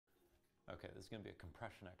Okay, there's going to be a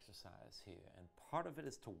compression exercise here, and part of it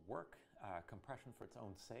is to work compression for its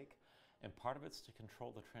own sake, and part of it's to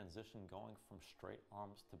control the transition going from straight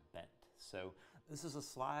arms to bent. So this is a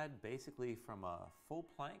slide basically from a full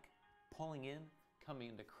plank, pulling in, coming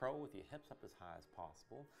into crow with your hips up as high as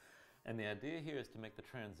possible. And the idea here is to make the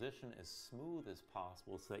transition as smooth as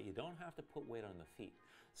possible so that you don't have to put weight on the feet.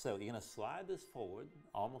 So you're going to slide this forward,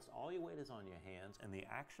 almost all your weight is on your hands, and the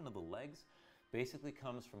action of the legs basically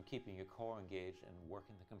comes from keeping your core engaged and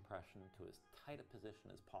working the compression to as tight a position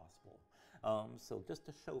as possible. So just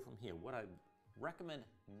to show from here, what I recommend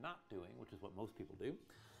not doing, which is what most people do,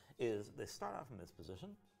 is they start off in this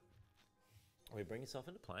position, where you bring yourself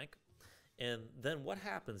into plank, and then what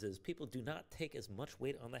happens is people do not take as much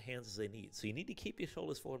weight on the hands as they need. So you need to keep your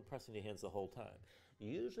shoulders forward and pressing your hands the whole time.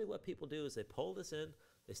 Usually what people do is they pull this in,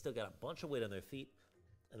 they still got a bunch of weight on their feet,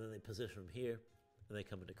 and then they position from here, and they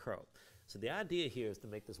come into crow. So the idea here is to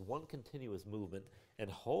make this one continuous movement and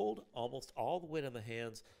hold almost all the weight on the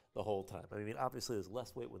hands the whole time. I mean, obviously there's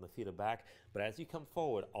less weight when the feet are back, but as you come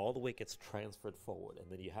forward, all the weight gets transferred forward, and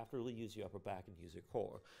then you have to really use your upper back and use your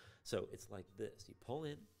core. So it's like this. You pull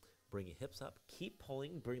in, bring your hips up, keep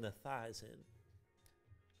pulling, bring the thighs in,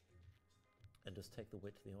 and just take the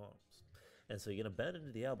weight to the arms. And so you're going to bend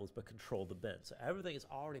into the elbows, but control the bend. So everything is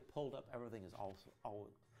already pulled up, everything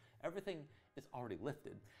is already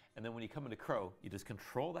lifted. And then when you come into crow, you just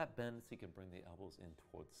control that bend so you can bring the elbows in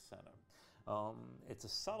towards center. It's a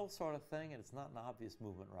subtle sort of thing, and it's not an obvious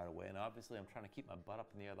movement right away. And obviously I'm trying to keep my butt up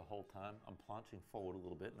in the air the whole time. I'm planching forward a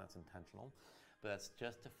little bit, and that's intentional. But that's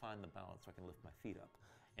just to find the balance so I can lift my feet up.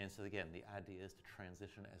 And so again, the idea is to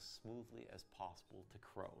transition as smoothly as possible to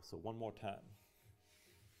crow. So one more time.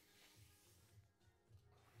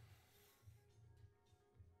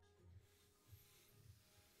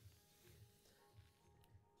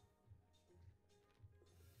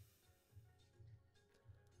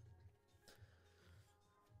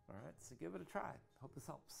 All right, so give it a try. Hope this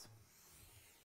helps.